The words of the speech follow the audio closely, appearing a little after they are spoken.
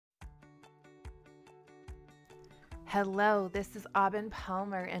Hello, this is Aubin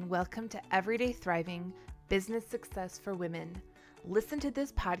Palmer, and welcome to Everyday Thriving Business Success for Women. Listen to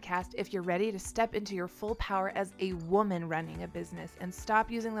this podcast if you're ready to step into your full power as a woman running a business and stop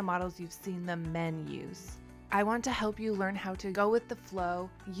using the models you've seen the men use. I want to help you learn how to go with the flow,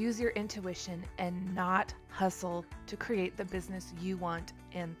 use your intuition, and not hustle to create the business you want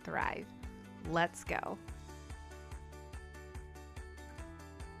and thrive. Let's go.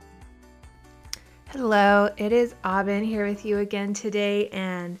 Hello, it is Aubin here with you again today,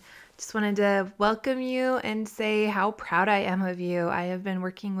 and just wanted to welcome you and say how proud I am of you. I have been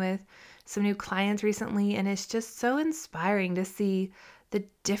working with some new clients recently, and it's just so inspiring to see the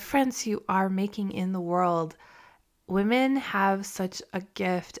difference you are making in the world. Women have such a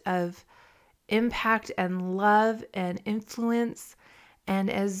gift of impact and love and influence, and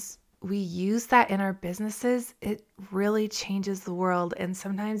as we use that in our businesses, it really changes the world. And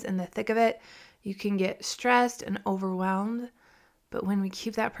sometimes in the thick of it, you can get stressed and overwhelmed, but when we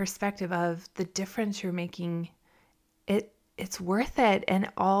keep that perspective of the difference you're making, it's worth it. And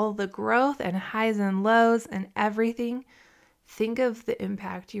all the growth and highs and lows and everything, think of the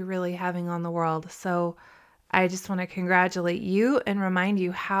impact you're really having on the world. So I just want to congratulate you and remind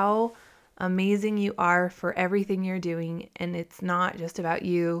you how amazing you are for everything you're doing. And it's not just about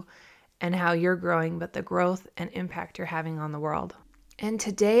you and how you're growing, but the growth and impact you're having on the world. And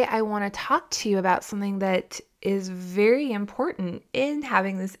today I want to talk to you about something that is very important in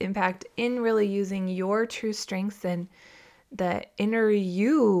having this impact, in really using your true strengths and the inner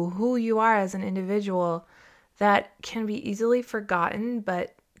you, who you are as an individual, that can be easily forgotten,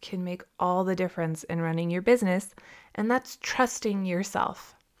 but can make all the difference in running your business. And that's trusting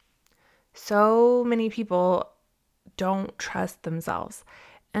yourself. So many people don't trust themselves.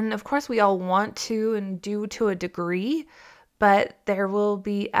 And of course, we all want to and do to a degree, but there will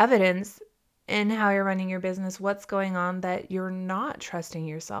be evidence in how you're running your business, what's going on, that you're not trusting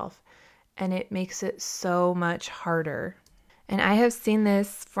yourself. And it makes it so much harder. And I have seen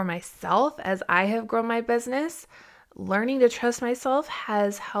this for myself as I have grown my business. Learning to trust myself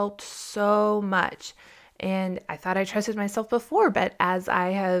has helped so much. And I thought I trusted myself before, but as I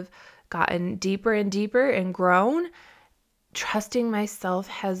have gotten deeper and deeper and grown, trusting myself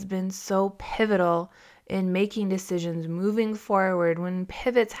has been so pivotal in making decisions, moving forward, when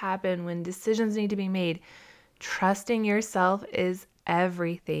pivots happen, when decisions need to be made. Trusting yourself is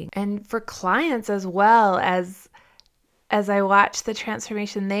everything. And for clients as well, as I watch the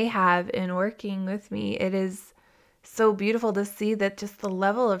transformation they have in working with me, it is so beautiful to see that just the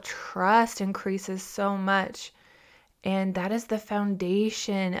level of trust increases so much. And that is the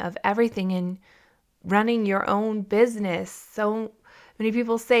foundation of everything in running your own business. So many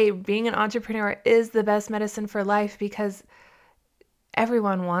people say being an entrepreneur is the best medicine for life because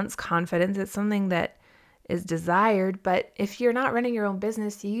everyone wants confidence. It's something that is desired, but if you're not running your own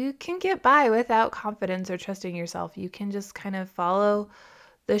business, you can get by without confidence or trusting yourself. You can just kind of follow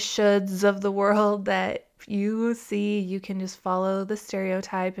the shoulds of the world that you see. You can just follow the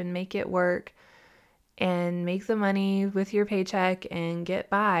stereotype and make it work and make the money with your paycheck and get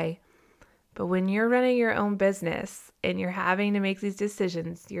by. But when you're running your own business and you're having to make these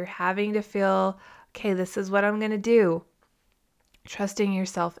decisions, you're having to feel, okay, this is what I'm going to do. Trusting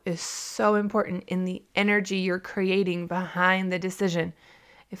yourself is so important in the energy you're creating behind the decision.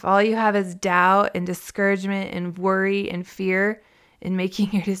 If all you have is doubt and discouragement and worry and fear in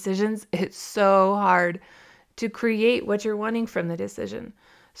making your decisions, it's so hard to create what you're wanting from the decision.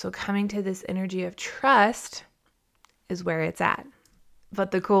 So coming to this energy of trust is where it's at.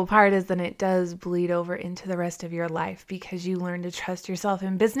 But the cool part is that it does bleed over into the rest of your life because you learn to trust yourself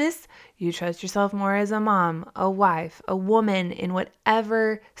in business. You trust yourself more as a mom, a wife, a woman, in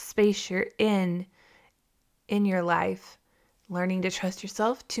whatever space you're in your life. Learning to trust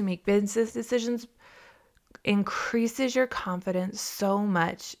yourself to make business decisions increases your confidence so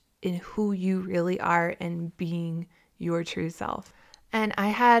much in who you really are and being your true self. And I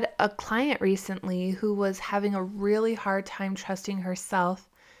had a client recently who was having a really hard time trusting herself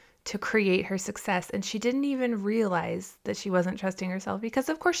to create her success. And she didn't even realize that she wasn't trusting herself because,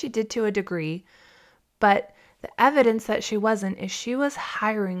 of course, she did to a degree. But the evidence that she wasn't is she was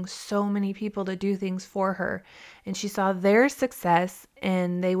hiring so many people to do things for her. And she saw their success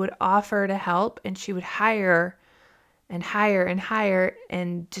and they would offer to help, and she would hire and hire and hire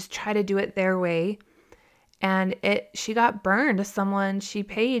and just try to do it their way. And she got burned. Someone she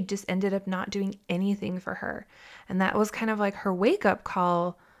paid just ended up not doing anything for her. And that was kind of like her wake-up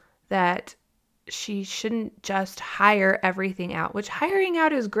call that she shouldn't just hire everything out, which hiring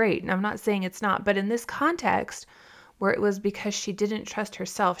out is great. And I'm not saying it's not. But in this context, where it was because she didn't trust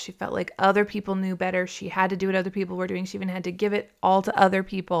herself. She felt like other people knew better. She had to do what other people were doing. She even had to give it all to other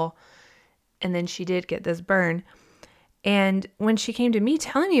people. And then she did get this burn. And when she came to me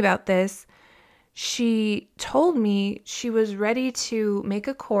telling me about this, she told me she was ready to make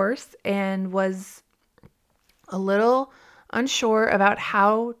a course and was a little unsure about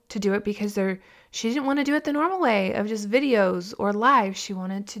how to do it because she didn't want to do it the normal way of just videos or live. She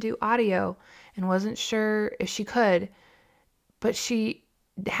wanted to do audio and wasn't sure if she could. But she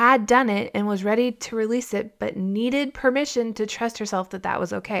had done it and was ready to release it, but needed permission to trust herself that that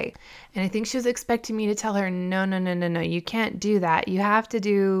was okay. And I think she was expecting me to tell her, no, no, no, no, no, you can't do that. You have to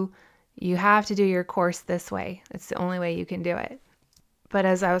do your course this way. It's the only way you can do it. But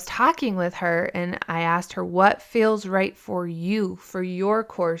as I was talking with her and I asked her what feels right for you, for your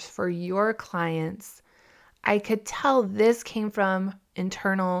course, for your clients, I could tell this came from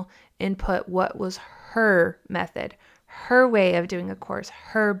internal input, what was her method, her way of doing a course,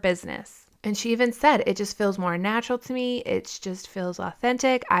 her business. And she even said, it just feels more natural to me. It just feels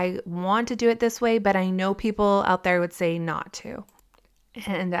authentic. I want to do it this way, but I know people out there would say not to.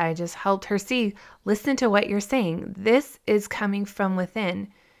 And I just helped her see, listen to what you're saying. This is coming from within.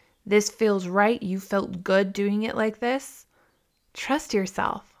 This feels right. You felt good doing it like this. Trust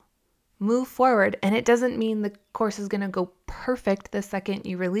yourself. Move forward. And it doesn't mean the course is going to go perfect the second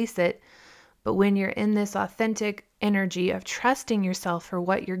you release it. But when you're in this authentic energy of trusting yourself for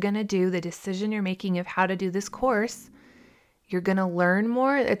what you're going to do, the decision you're making of how to do this course, you're going to learn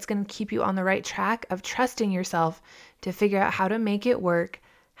more. It's going to keep you on the right track of trusting yourself to figure out how to make it work,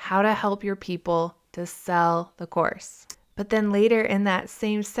 how to help your people to sell the course. But then later in that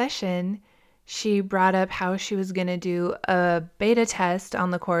same session, she brought up how she was going to do a beta test on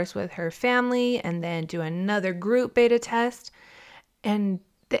the course with her family and then do another group beta test. And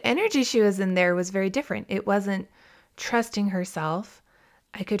the energy she was in there was very different. It wasn't trusting herself.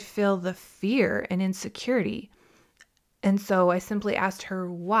 I could feel the fear and insecurity. And so I simply asked her,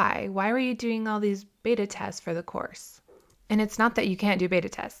 why? Why were you doing all these beta tests for the course? And it's not that you can't do beta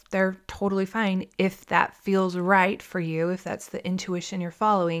tests. They're totally fine if that feels right for you, if that's the intuition you're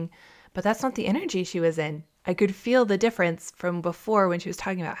following. But that's not the energy she was in. I could feel the difference from before when she was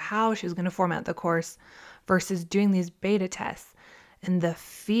talking about how she was going to format the course versus doing these beta tests. And the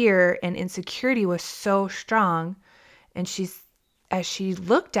fear and insecurity was so strong. And as she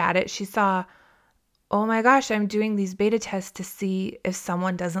looked at it, she saw, oh my gosh, I'm doing these beta tests to see if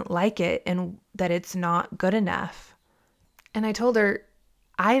someone doesn't like it and that it's not good enough. And I told her,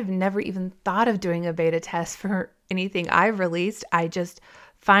 I've never even thought of doing a beta test for anything I've released. I just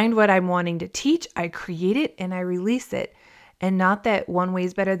find what I'm wanting to teach, I create it, and I release it. And not that one way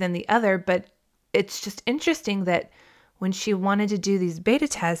is better than the other, but it's just interesting that when she wanted to do these beta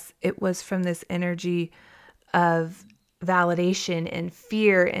tests, it was from this energy of validation and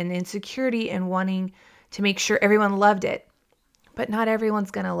fear and insecurity and wanting to make sure everyone loved it. But not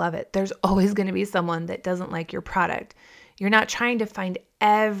everyone's going to love it. There's always going to be someone that doesn't like your product. You're not trying to find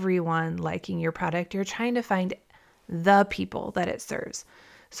everyone liking your product. You're trying to find the people that it serves.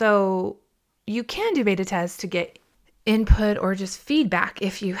 So you can do beta tests to get input or just feedback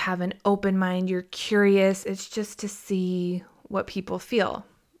if you have an open mind, you're curious. It's just to see what people feel.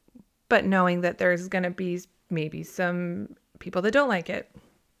 But knowing that there's going to be maybe some people that don't like it.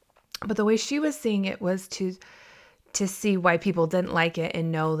 But the way she was seeing it was to see why people didn't like it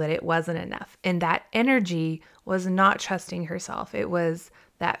and know that it wasn't enough. And that energy was not trusting herself. It was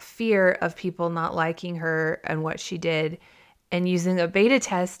that fear of people not liking her and what she did and using a beta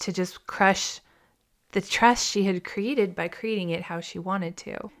test to just crush the trust she had created by creating it how she wanted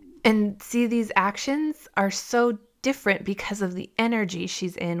to. And see, these actions are so different because of the energy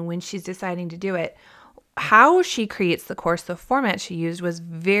she's in when she's deciding to do it. How she creates the course, the format she used was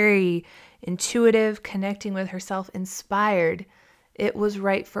very intuitive, connecting with herself, inspired. It was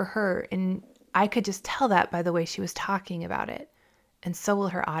right for her. And I could just tell that by the way she was talking about it. And so will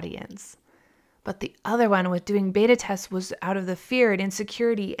her audience. But the other one with doing beta tests was out of the fear and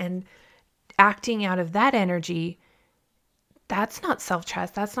insecurity and acting out of that energy. That's not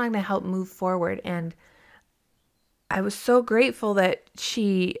self-trust. That's not going to help move forward. And I was so grateful that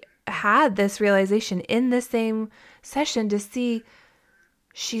she had this realization in the same session to see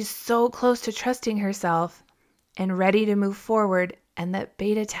she's so close to trusting herself and ready to move forward, and that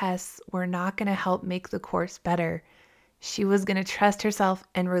beta tests were not going to help make the course better. She was going to trust herself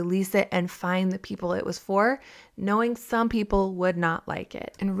and release it and find the people it was for, knowing some people would not like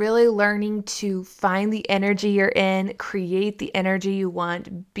it. And really learning to find the energy you're in, create the energy you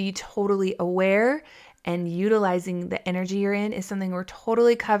want, be totally aware, and utilizing the energy you're in is something we're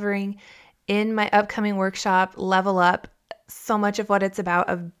totally covering in my upcoming workshop, Level Up, so much of what it's about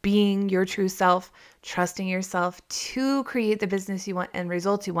of being your true self, trusting yourself to create the business you want and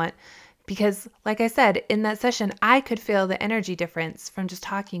results you want. Because like I said, in that session, I could feel the energy difference from just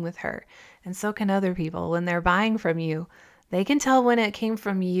talking with her. And so can other people when they're buying from you. They can tell when it came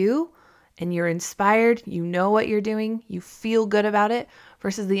from you and you're inspired, you know what you're doing, you feel good about it,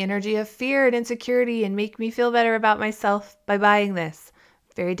 versus the energy of fear and insecurity and make me feel better about myself by buying this.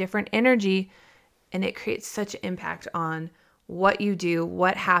 Very different energy, and it creates such an impact on what you do,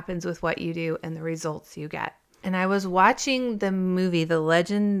 what happens with what you do, and the results you get. And I was watching the movie, The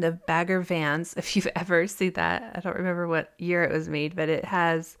Legend of Bagger Vance, if you've ever seen that. I don't remember what year it was made, but it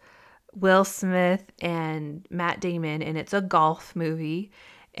has Will Smith and Matt Damon, and it's a golf movie.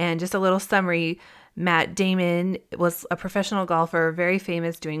 And just a little summary, Matt Damon was a professional golfer, very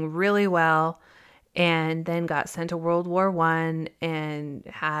famous, doing really well, and then got sent to World War I and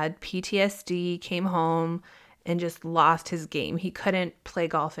had PTSD, came home and just lost his game. He couldn't play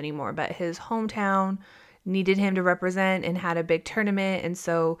golf anymore, but his hometown needed him to represent and had a big tournament. And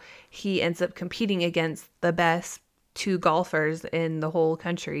so he ends up competing against the best two golfers in the whole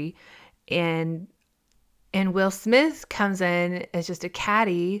country. And Will Smith comes in as just a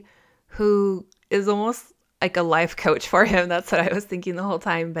caddy who is almost like a life coach for him. That's what I was thinking the whole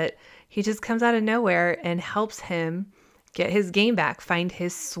time. But he just comes out of nowhere and helps him get his game back, find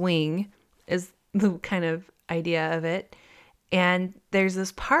his swing is the kind of idea of it. And there's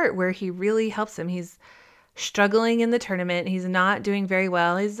this part where he really helps him. He's struggling in the tournament. He's not doing very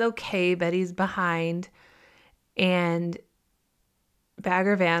well. He's okay, but he's behind. And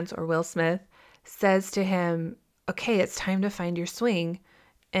Bagger Vance, or Will Smith, says to him, okay, it's time to find your swing.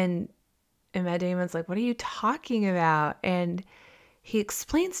 And Matt Damon's like, what are you talking about? And he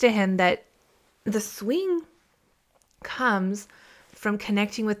explains to him that the swing comes from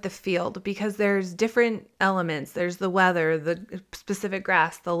connecting with the field, because there's different elements. There's the weather, the specific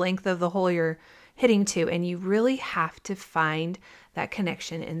grass, the length of the hole you're hitting to, and you really have to find that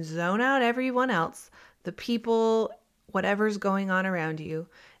connection and zone out everyone else, the people, whatever's going on around you,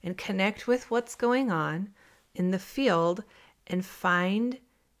 and connect with what's going on in the field and find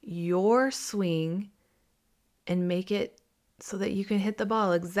your swing and make it so that you can hit the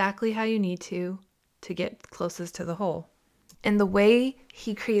ball exactly how you need to get closest to the hole. And the way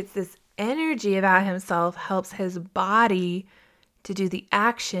he creates this energy about himself helps his body to do the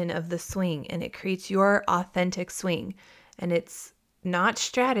action of the swing, and it creates your authentic swing. And it's not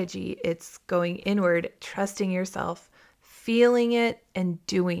strategy, it's going inward, trusting yourself, feeling it and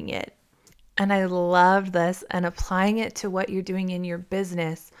doing it. And I love this, and applying it to what you're doing in your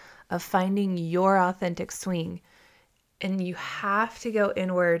business of finding your authentic swing. And you have to go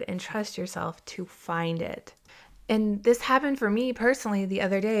inward and trust yourself to find it. And this happened for me personally the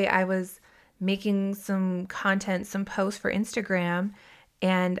other day. I was making some content, some posts for Instagram,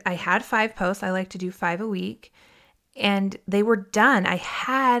 and I had 5 posts. I like to do 5 a week, and they were done. I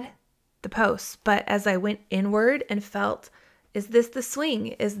had the posts, but as I went inward and felt, is this the swing?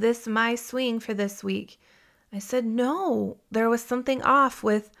 Is this my swing for this week? I said, no, there was something off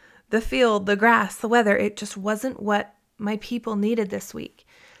with the field, the grass, the weather. It just wasn't what my people needed this week.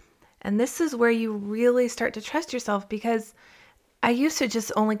 And this is where you really start to trust yourself, because I used to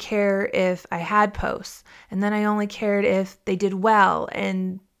just only care if I had posts, and then I only cared if they did well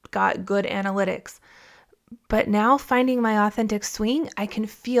and got good analytics. But now finding my authentic swing, I can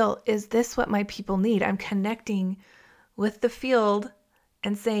feel, is this what my people need? I'm connecting with the field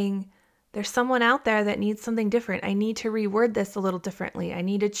and saying, there's someone out there that needs something different. I need to reword this a little differently. I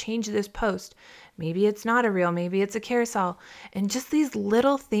need to change this post. Maybe it's not a reel, maybe it's a carousel. And just these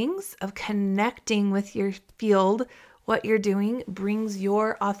little things of connecting with your field, what you're doing, brings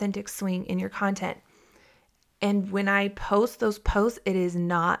your authentic swing in your content. And when I post those posts, it is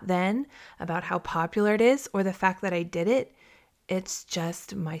not then about how popular it is or the fact that I did it. It's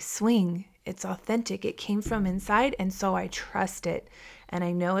just my swing. It's authentic. It came from inside, and so I trust it. And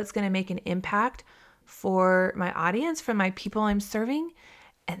I know it's going to make an impact for my audience, for my people I'm serving.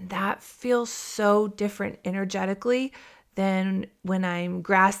 And that feels so different energetically than when I'm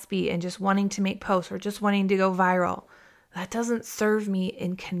graspy and just wanting to make posts or just wanting to go viral. That doesn't serve me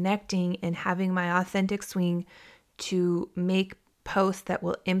in connecting and having my authentic swing to make posts that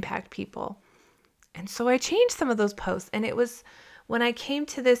will impact people. And so I changed some of those posts, and it was when I came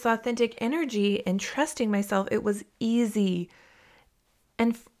to this authentic energy and trusting myself, it was easy.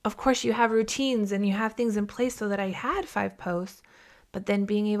 And of course you have routines and you have things in place so that I had 5 posts, but then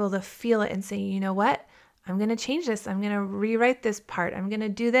being able to feel it and say, you know what, I'm going to change this. I'm going to rewrite this part. I'm going to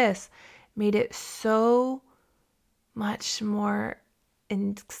do this. Made it so much more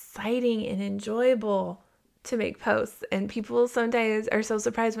exciting and enjoyable to make posts. And people sometimes are so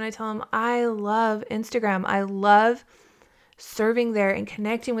surprised when I tell them I love Instagram. I love serving there and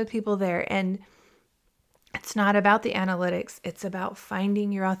connecting with people there. And it's not about the analytics. It's about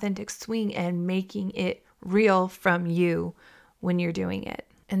finding your authentic swing and making it real from you when you're doing it.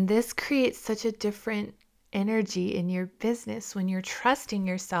 And this creates such a different energy in your business when you're trusting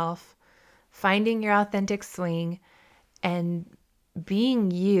yourself, finding your authentic swing, and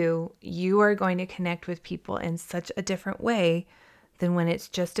being you. You are going to connect with people in such a different way than when it's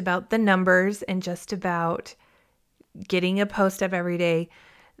just about the numbers and just about getting a post up every day.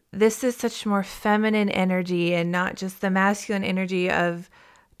 This is such more feminine energy and not just the masculine energy of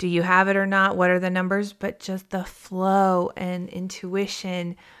do you have it or not? What are the numbers? But just the flow and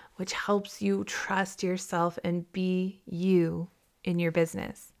intuition, which helps you trust yourself and be you in your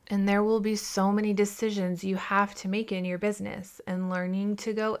business. And there will be so many decisions you have to make in your business, and learning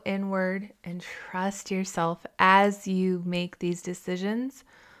to go inward and trust yourself as you make these decisions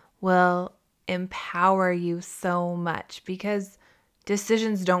will empower you so much, because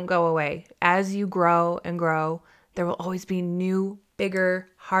decisions don't go away. As you grow and grow, there will always be new, bigger,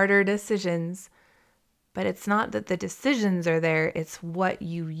 harder decisions. But it's not that the decisions are there, it's what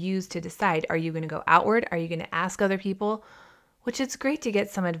you use to decide. Are you going to go outward? Are you going to ask other people? Which it's great to get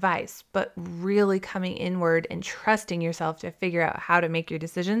some advice, but really coming inward and trusting yourself to figure out how to make your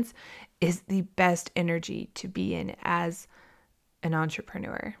decisions is the best energy to be in as an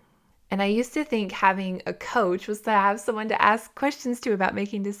entrepreneur. And I used to think having a coach was to have someone to ask questions to about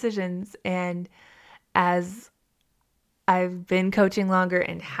making decisions. And as I've been coaching longer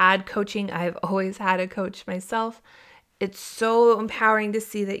and had coaching, I've always had a coach myself. It's so empowering to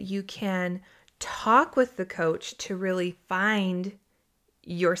see that you can talk with the coach to really find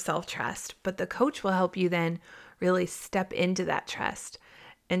your self-trust, but the coach will help you then really step into that trust.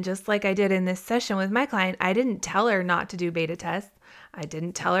 And just like I did in this session with my client, I didn't tell her not to do beta tests. I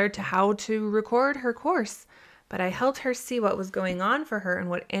didn't tell her how to record her course, but I helped her see what was going on for her and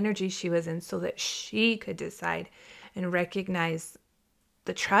what energy she was in so that she could decide and recognize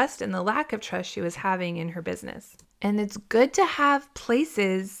the trust and the lack of trust she was having in her business. And it's good to have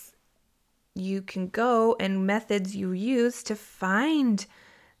places you can go and methods you use to find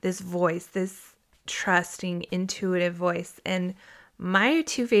this voice, this trusting, intuitive voice. And my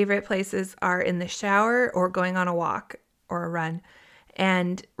two favorite places are in the shower or going on a walk or a run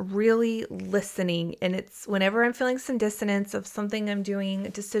and really listening. And it's whenever I'm feeling some dissonance of something I'm doing,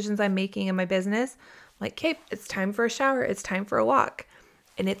 decisions I'm making in my business, I'm like, okay, it's time for a shower. It's time for a walk.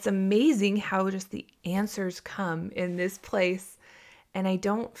 And it's amazing how just the answers come in this place. And I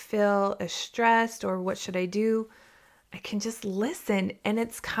don't feel as stressed or what should I do? I can just listen, and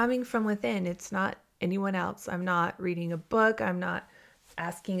it's coming from within. It's not anyone else. I'm not reading a book. I'm not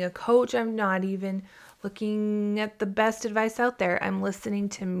asking a coach. I'm not even looking at the best advice out there. I'm listening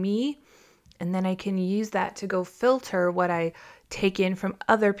to me, and then I can use that to go filter what I take in from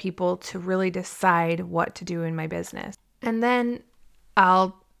other people to really decide what to do in my business. And then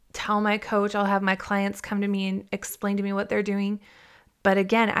I'll tell my coach, I'll have my clients come to me and explain to me what they're doing. But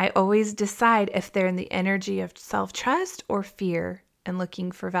again, I always decide if they're in the energy of self-trust or fear and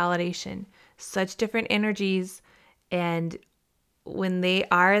looking for validation. Such different energies. And when they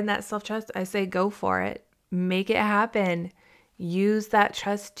are in that self-trust, I say, go for it. Make it happen. Use that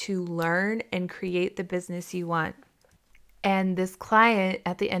trust to learn and create the business you want. And this client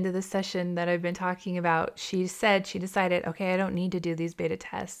at the end of the session that I've been talking about, she said she decided, okay, I don't need to do these beta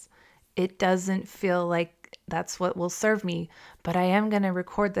tests. It doesn't feel like that's what will serve me, but I am going to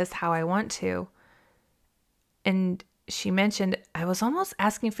record this how I want to. And she mentioned, I was almost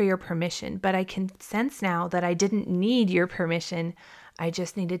asking for your permission, but I can sense now that I didn't need your permission. I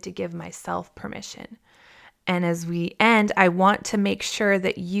just needed to give myself permission. And as we end, I want to make sure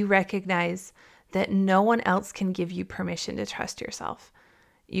that you recognize that no one else can give you permission to trust yourself.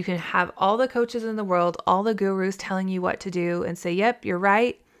 You can have all the coaches in the world, all the gurus telling you what to do and say, yep, you're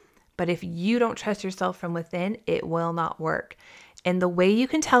right. But if you don't trust yourself from within, it will not work. And the way you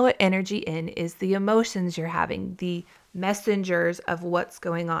can tell what energy in is the emotions you're having, the messengers of what's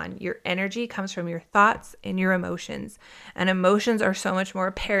going on. Your energy comes from your thoughts and your emotions. And emotions are so much more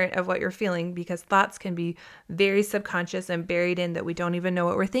apparent of what you're feeling because thoughts can be very subconscious and buried in that we don't even know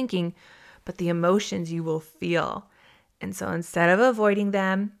what we're thinking. But the emotions you will feel. And so instead of avoiding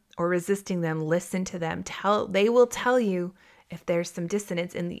them or resisting them, listen to them. They will tell you if there's some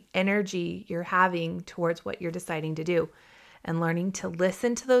dissonance in the energy you're having towards what you're deciding to do. And learning to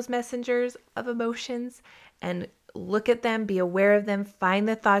listen to those messengers of emotions and look at them, be aware of them, find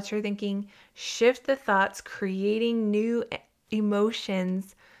the thoughts you're thinking, shift the thoughts, creating new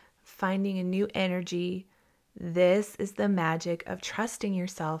emotions, finding a new energy. This is the magic of trusting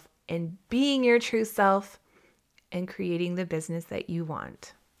yourself and being your true self and creating the business that you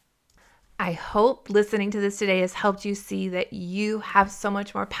want. I hope listening to this today has helped you see that you have so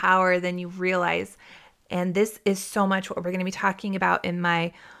much more power than you realize. And this is so much what we're going to be talking about in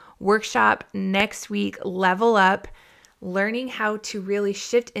my workshop next week, Level Up, learning how to really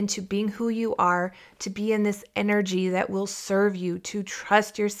shift into being who you are, to be in this energy that will serve you, to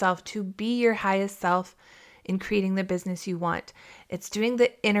trust yourself, to be your highest self in creating the business you want. It's doing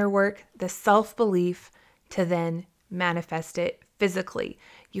the inner work, the self-belief, to then manifest it physically.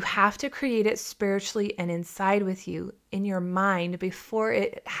 You have to create it spiritually and inside with you in your mind before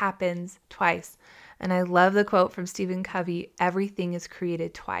it happens twice. And I love the quote from Stephen Covey, everything is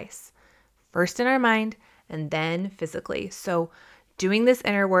created twice. First in our mind and then physically. So doing this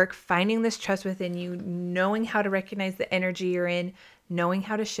inner work, finding this trust within you, knowing how to recognize the energy you're in, knowing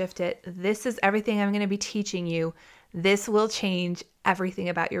how to shift it. This is everything I'm going to be teaching you. This will change everything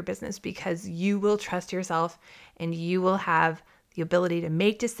about your business because you will trust yourself and you will have the ability to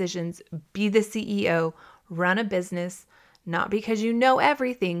make decisions, be the CEO, run a business, not because you know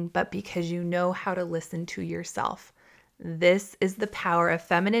everything, but because you know how to listen to yourself. This is the power of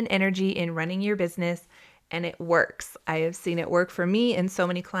feminine energy in running your business, and it works. I have seen it work for me and so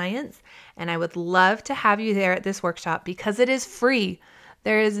many clients, and I would love to have you there at this workshop because it is free.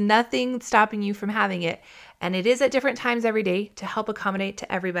 There is nothing stopping you from having it, and it is at different times every day to help accommodate to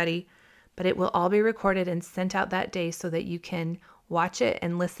everybody, but it will all be recorded and sent out that day so that you can watch it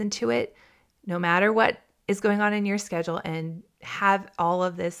and listen to it no matter what is going on in your schedule and have all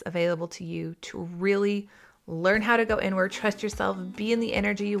of this available to you to really learn how to go inward, trust yourself, be in the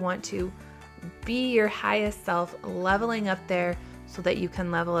energy you want to, be your highest self, leveling up there so that you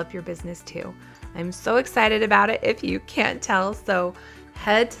can level up your business too. I'm so excited about it if you can't tell. So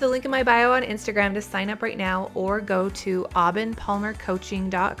head to the link in my bio on Instagram to sign up right now or go to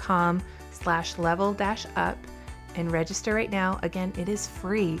aubynpalmercoaching.com/level-up and register right now. Again, it is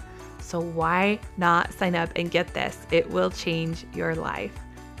free. So why not sign up and get this? It will change your life.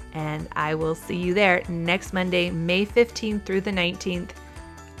 And I will see you there next Monday, May 15th through the 19th,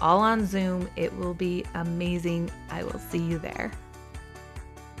 all on Zoom. It will be amazing. I will see you there.